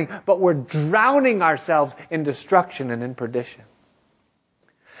soaring, but we're drowning ourselves in destruction and in perdition.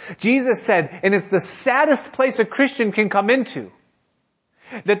 Jesus said, and it's the saddest place a Christian can come into,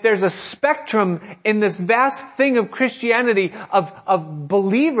 that there's a spectrum in this vast thing of Christianity of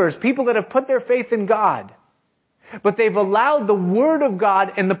believers, people that have put their faith in God. But they've allowed the Word of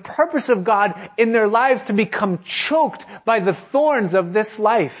God and the purpose of God in their lives to become choked by the thorns of this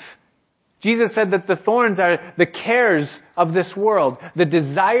life. Jesus said that the thorns are the cares of this world, the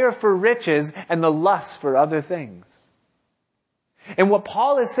desire for riches and the lust for other things. And what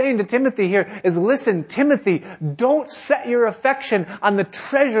Paul is saying to Timothy here is, listen, Timothy, don't set your affection on the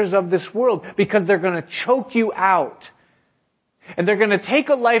treasures of this world because they're going to choke you out. And they're going to take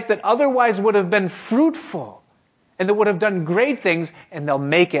a life that otherwise would have been fruitful and that would have done great things, and they'll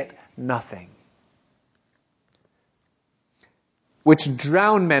make it nothing. Which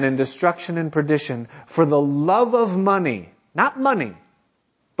drown men in destruction and perdition for the love of money. Not money,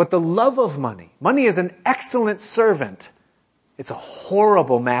 but the love of money. Money is an excellent servant. It's a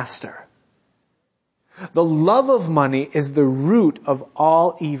horrible master. The love of money is the root of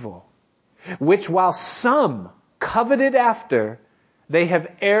all evil, which while some coveted after, they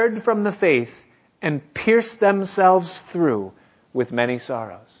have erred from the faith and pierced themselves through with many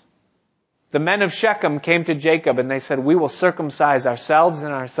sorrows. The men of Shechem came to Jacob and they said, we will circumcise ourselves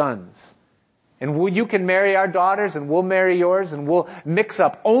and our sons. And you can marry our daughters and we'll marry yours and we'll mix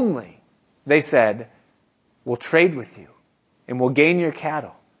up only. They said, we'll trade with you. And we'll gain your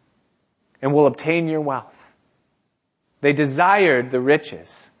cattle. And we'll obtain your wealth. They desired the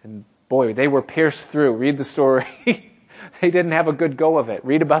riches. And boy, they were pierced through. Read the story. They didn't have a good go of it.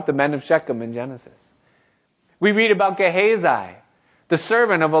 Read about the men of Shechem in Genesis. We read about Gehazi, the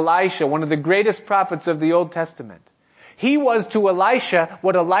servant of Elisha, one of the greatest prophets of the Old Testament. He was to Elisha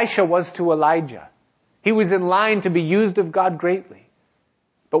what Elisha was to Elijah. He was in line to be used of God greatly.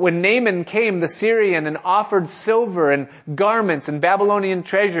 But when Naaman came, the Syrian, and offered silver and garments and Babylonian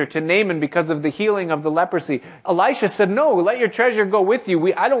treasure to Naaman because of the healing of the leprosy, Elisha said, no, let your treasure go with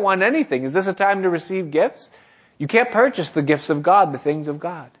you. I don't want anything. Is this a time to receive gifts? You can't purchase the gifts of God, the things of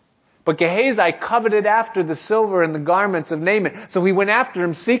God. But Gehazi coveted after the silver and the garments of Naaman, so he went after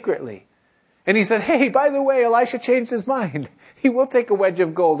him secretly. And he said, hey, by the way, Elisha changed his mind. He will take a wedge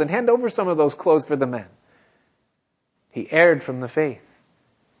of gold and hand over some of those clothes for the men. He erred from the faith.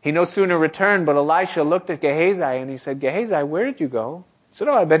 He no sooner returned, but Elisha looked at Gehazi and he said, Gehazi, where did you go? He said,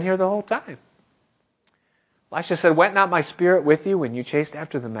 I've been here the whole time. Elisha said, went not my spirit with you when you chased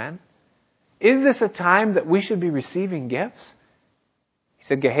after the men? Is this a time that we should be receiving gifts? He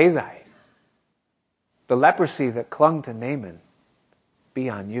said, Gehazi, the leprosy that clung to Naaman be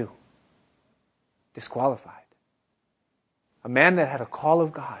on you. Disqualified. A man that had a call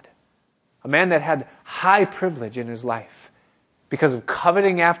of God. A man that had high privilege in his life. Because of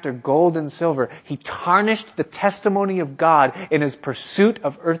coveting after gold and silver, he tarnished the testimony of God in his pursuit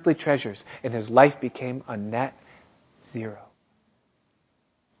of earthly treasures, and his life became a net zero.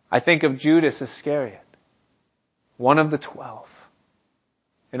 I think of Judas Iscariot, one of the 12.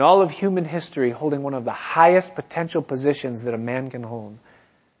 In all of human history, holding one of the highest potential positions that a man can hold.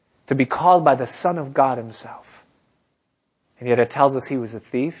 To be called by the Son of God himself. And yet it tells us he was a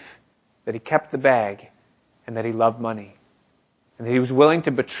thief, that he kept the bag, and that he loved money. And that he was willing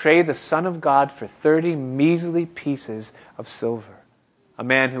to betray the Son of God for 30 measly pieces of silver. A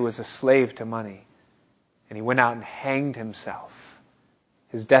man who was a slave to money. And he went out and hanged himself.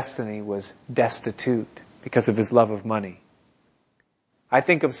 His destiny was destitute because of his love of money. I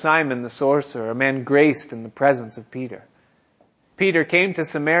think of Simon the sorcerer, a man graced in the presence of Peter. Peter came to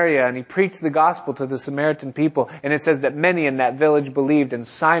Samaria and he preached the gospel to the Samaritan people. And it says that many in that village believed, and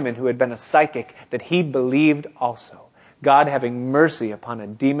Simon, who had been a psychic, that he believed also. God having mercy upon a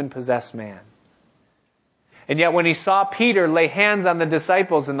demon-possessed man. And yet when he saw Peter lay hands on the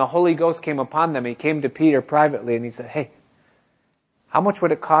disciples and the Holy Ghost came upon them, he came to Peter privately and he said, hey, how much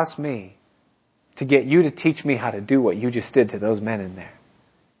would it cost me to get you to teach me how to do what you just did to those men in there?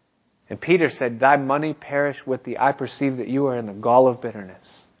 And Peter said, thy money perish with thee. I perceive that you are in the gall of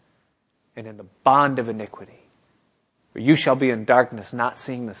bitterness and in the bond of iniquity, where you shall be in darkness, not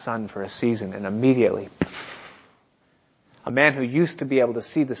seeing the sun for a season. And immediately, a man who used to be able to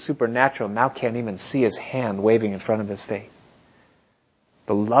see the supernatural now can't even see his hand waving in front of his face.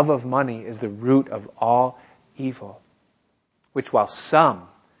 The love of money is the root of all evil, which while some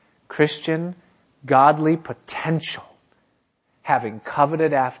Christian, godly potential, having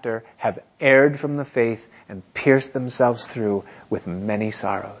coveted after, have erred from the faith and pierced themselves through with many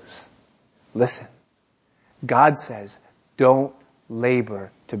sorrows. Listen, God says, don't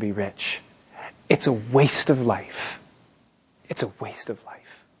labor to be rich. It's a waste of life. It's a waste of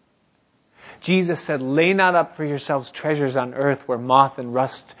life. Jesus said, lay not up for yourselves treasures on earth where moth and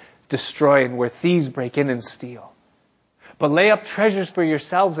rust destroy and where thieves break in and steal. But lay up treasures for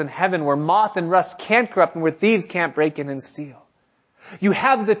yourselves in heaven where moth and rust can't corrupt and where thieves can't break in and steal. You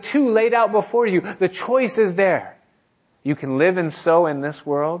have the two laid out before you. The choice is there. You can live and sow in this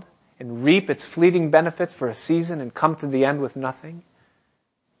world and reap its fleeting benefits for a season and come to the end with nothing.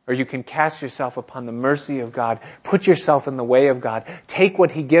 Or you can cast yourself upon the mercy of God, put yourself in the way of God, take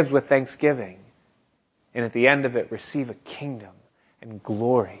what He gives with thanksgiving, and at the end of it receive a kingdom and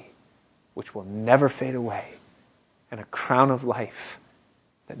glory which will never fade away, and a crown of life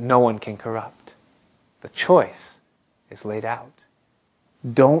that no one can corrupt. The choice is laid out.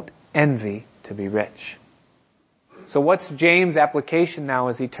 Don't envy to be rich. So what's James' application now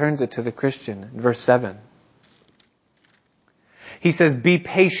as he turns it to the Christian? In verse 7. He says, be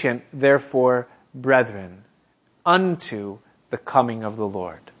patient, therefore, brethren, unto the coming of the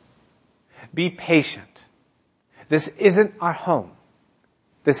Lord. Be patient. This isn't our home.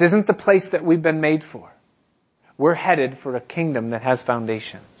 This isn't the place that we've been made for. We're headed for a kingdom that has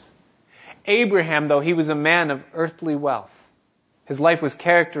foundations. Abraham, though he was a man of earthly wealth, his life was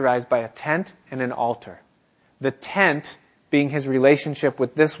characterized by a tent and an altar. The tent being his relationship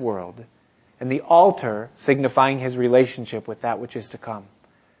with this world, and the altar signifying his relationship with that which is to come.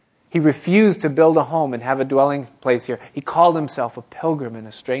 He refused to build a home and have a dwelling place here. He called himself a pilgrim and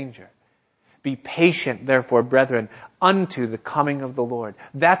a stranger. Be patient, therefore, brethren, unto the coming of the Lord.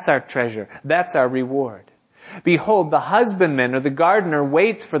 That's our treasure. That's our reward. Behold, the husbandman or the gardener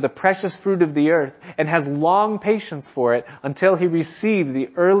waits for the precious fruit of the earth and has long patience for it until he receive the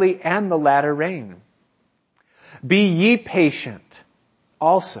early and the latter rain. Be ye patient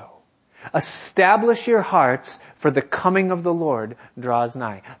also. Establish your hearts, for the coming of the Lord draws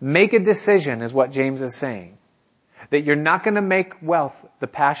nigh. Make a decision, is what James is saying. That you're not going to make wealth the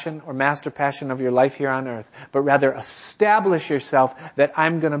passion or master passion of your life here on earth, but rather establish yourself that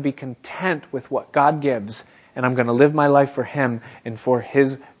I'm going to be content with what God gives, and I'm going to live my life for Him and for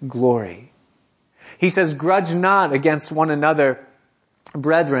His glory. He says, grudge not against one another,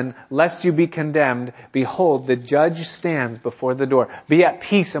 Brethren, lest you be condemned, behold, the judge stands before the door. Be at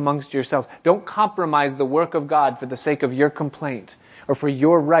peace amongst yourselves. Don't compromise the work of God for the sake of your complaint or for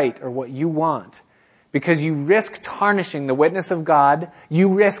your right or what you want. Because you risk tarnishing the witness of God. You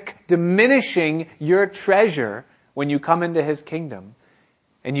risk diminishing your treasure when you come into His kingdom.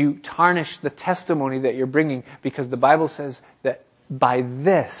 And you tarnish the testimony that you're bringing, because the Bible says that by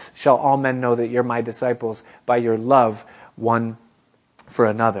this shall all men know that you're my disciples, by your love one for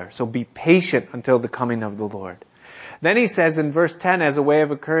another. So be patient until the coming of the Lord. Then he says in verse 10, as a way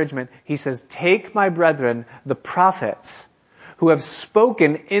of encouragement, he says, take my brethren, the prophets, who have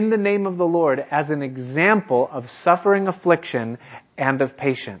spoken in the name of the Lord as an example of suffering, affliction, and of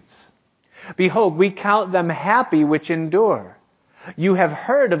patience. Behold, we count them happy which endure. You have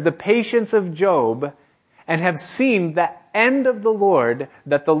heard of the patience of Job, and have seen the end of the Lord,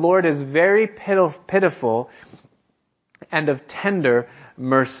 that the Lord is very pitiful and of tender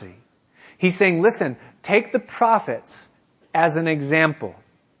mercy. He's saying, listen, take the prophets as an example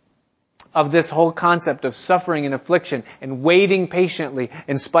of this whole concept of suffering and affliction and waiting patiently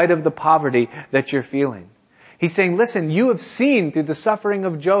in spite of the poverty that you're feeling. He's saying, listen, you have seen through the suffering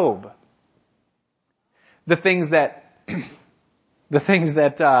of Job the things that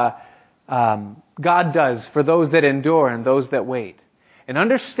God does for those that endure and those that wait. And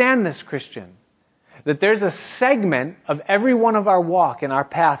understand this, Christian, that there's a segment of every one of our walk and our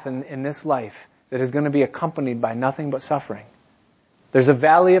path in this life that is going to be accompanied by nothing but suffering. There's a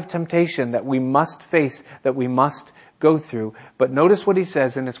valley of temptation that we must face, that we must go through. But notice what he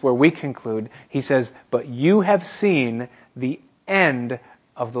says, and it's where we conclude. He says, but you have seen the end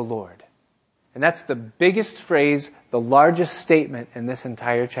of the Lord. And that's the biggest phrase, the largest statement in this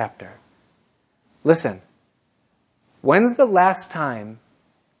entire chapter. Listen, when's the last time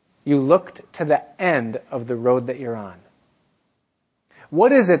you looked to the end of the road that you're on?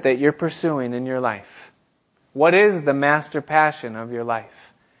 What is it that you're pursuing in your life? What is the master passion of your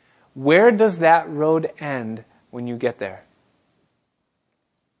life? Where does that road end when you get there?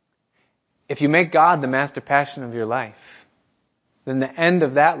 If you make God the master passion of your life, then the end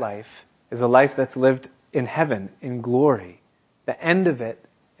of that life is a life that's lived in heaven, in glory. The end of it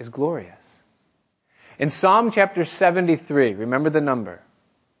is glorious. In Psalm chapter 73, remember the number.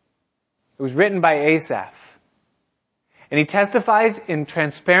 It was written by Asaph. And he testifies in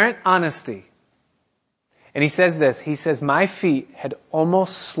transparent honesty. And he says this, he says, my feet had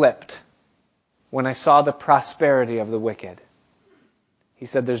almost slipped when I saw the prosperity of the wicked. He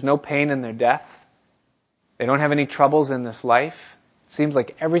said there's no pain in their death. They don't have any troubles in this life. It seems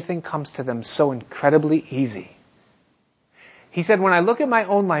like everything comes to them so incredibly easy. He said, when I look at my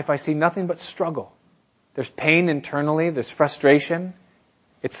own life, I see nothing but struggle. There's pain internally, there's frustration.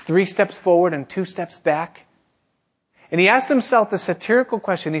 It's 3 steps forward and 2 steps back. And he asked himself the satirical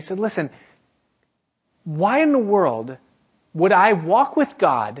question. He said, listen, why in the world would I walk with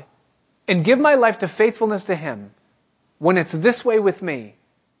God and give my life to faithfulness to Him when it's this way with me?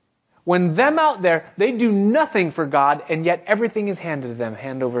 When them out there, they do nothing for God, and yet everything is handed to them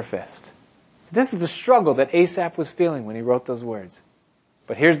hand over fist. This is the struggle that Asaph was feeling when he wrote those words.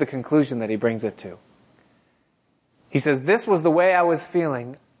 But here's the conclusion that he brings it to. He says, this was the way I was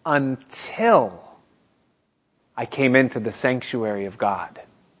feeling until I came into the sanctuary of God.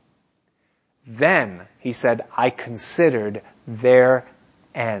 Then, he said, I considered their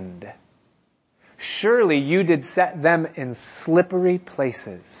end. Surely you did set them in slippery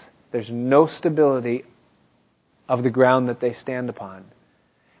places. There's no stability of the ground that they stand upon.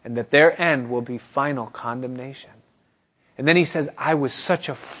 And that their end will be final condemnation. And then he says, I was such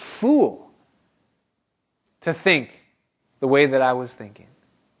a fool to think the way that I was thinking.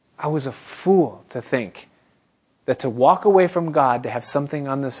 I was a fool to think that to walk away from God, to have something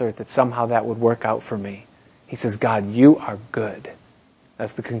on this earth, that somehow that would work out for me. He says, God, you are good.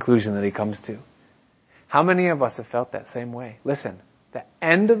 That's the conclusion that he comes to. How many of us have felt that same way? Listen, the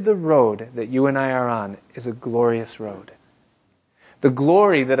end of the road that you and I are on is a glorious road. The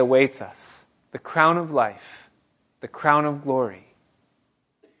glory that awaits us, the crown of life, the crown of glory,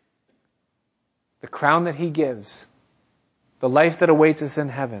 the crown that He gives, the life that awaits us in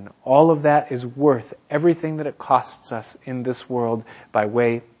heaven, all of that is worth everything that it costs us in this world by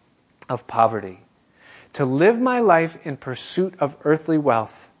way of poverty. To live my life in pursuit of earthly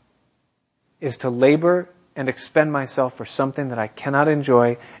wealth is to labor and expend myself for something that I cannot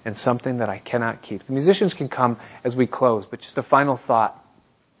enjoy and something that I cannot keep. The musicians can come as we close, but just a final thought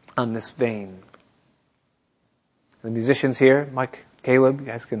on this vein. The musicians here, Mike, Caleb, you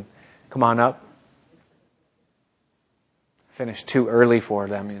guys can come on up. Finished too early for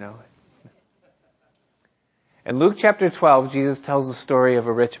them, you know. In Luke chapter 12, Jesus tells the story of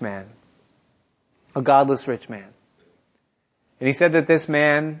a rich man, a godless rich man. And he said that this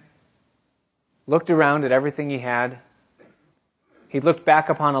man looked around at everything he had. He looked back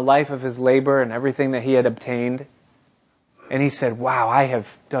upon a life of his labor and everything that he had obtained. And he said, wow, I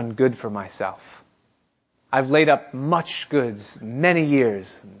have done good for myself. I've laid up much goods, many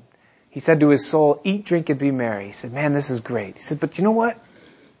years. He said to his soul, eat, drink, and be merry. He said, man, this is great. He said, but you know what?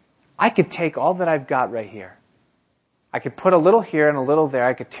 I could take all that I've got right here. I could put a little here and a little there.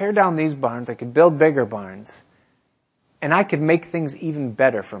 I could tear down these barns. I could build bigger barns. And I could make things even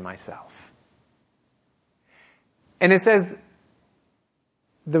better for myself. And it says,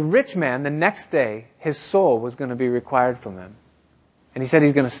 the rich man, the next day, his soul was going to be required from him. And he said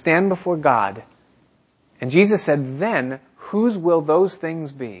he's going to stand before God. And Jesus said, then, whose will those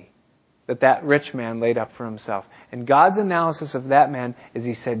things be that rich man laid up for himself? And God's analysis of that man is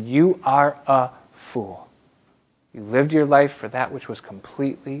he said, you are a fool. You lived your life for that which was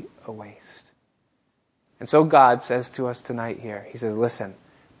completely a waste. And so God says to us tonight here, he says, listen,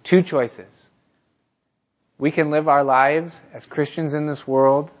 two choices. We can live our lives as Christians in this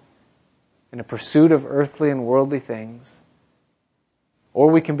world in a pursuit of earthly and worldly things. Or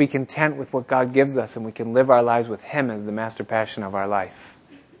we can be content with what God gives us and we can live our lives with Him as the master passion of our life.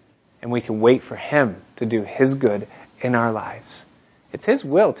 And we can wait for Him to do His good in our lives. It's His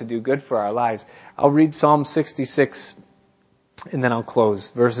will to do good for our lives. I'll read Psalm 66 and then I'll close.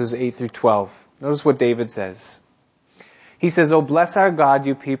 Verses 8 through 12. Notice what David says. He says, "O bless our God,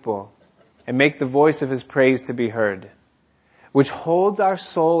 you people, and make the voice of His praise to be heard, which holds our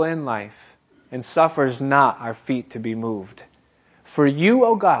soul in life and suffers not our feet to be moved. For you,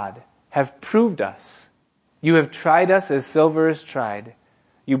 O God, have proved us. You have tried us as silver is tried.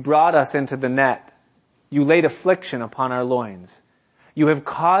 You brought us into the net. You laid affliction upon our loins. You have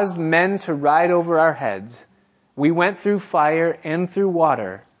caused men to ride over our heads. We went through fire and through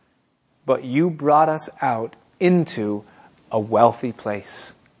water, but you brought us out into a wealthy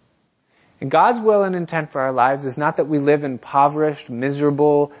place." And God's will and intent for our lives is not that we live impoverished,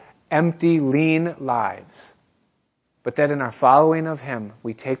 miserable, empty, lean lives, but that in our following of Him,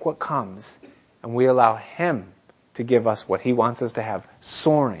 we take what comes and we allow Him to give us what He wants us to have,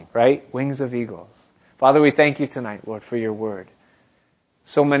 soaring, right? Wings of eagles. Father, we thank you tonight, Lord, for your word.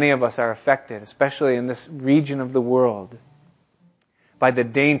 So many of us are affected, especially in this region of the world, by the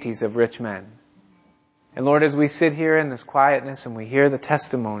dainties of rich men. And Lord, as we sit here in this quietness and we hear the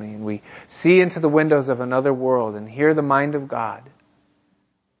testimony and we see into the windows of another world and hear the mind of God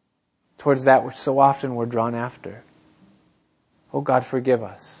towards that which so often we're drawn after, oh God, forgive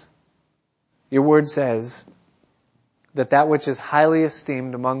us. Your word says that that which is highly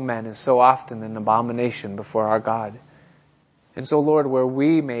esteemed among men is so often an abomination before our God. And so, Lord, where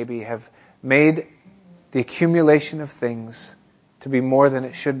we maybe have made the accumulation of things to be more than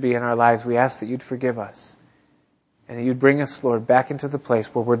it should be in our lives, we ask that you'd forgive us. And that you'd bring us, Lord, back into the place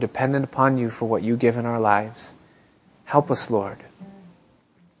where we're dependent upon you for what you give in our lives. Help us, Lord.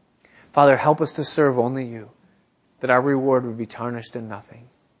 Father, help us to serve only you, that our reward would be tarnished in nothing.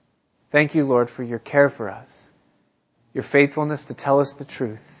 Thank you, Lord, for your care for us, your faithfulness to tell us the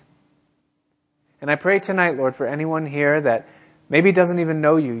truth. And I pray tonight, Lord, for anyone here that maybe doesn't even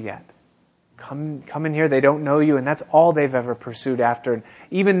know you yet. Come in here, they don't know you, and that's all they've ever pursued after. And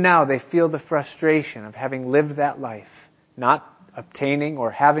even now, they feel the frustration of having lived that life, not obtaining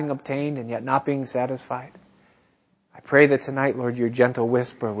or having obtained and yet not being satisfied. I pray that tonight, Lord, your gentle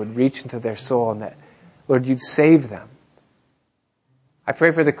whisper would reach into their soul and that, Lord, you'd save them. I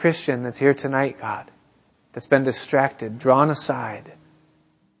pray for the Christian that's here tonight, God, that's been distracted, drawn aside,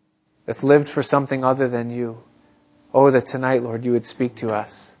 that's lived for something other than you. Oh, that tonight, Lord, you would speak to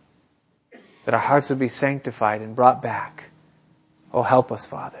us, that our hearts would be sanctified and brought back. Oh, help us,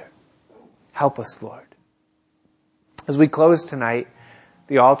 Father. Help us, Lord. As we close tonight,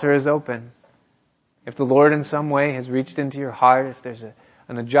 the altar is open. If the Lord in some way has reached into your heart, if there's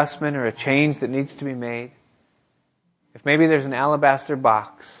an adjustment or a change that needs to be made, if maybe there's an alabaster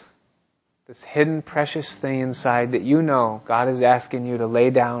box, this hidden precious thing inside that you know God is asking you to lay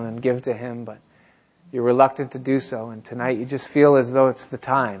down and give to Him, but you're reluctant to do so, and tonight you just feel as though it's the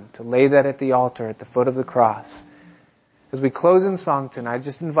time to lay that at the altar at the foot of the cross. As we close in song tonight, I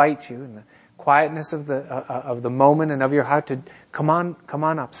just invite you in the quietness of the moment and of your heart to come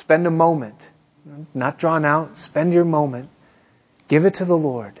on up. Spend a moment. Not drawn out. Spend your moment. Give it to the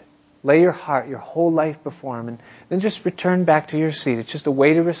Lord. Lay your heart, your whole life before Him, and then just return back to your seat. It's just a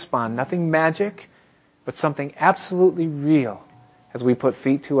way to respond. Nothing magic, but something absolutely real as we put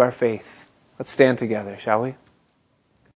feet to our faith. Let's stand together, shall we?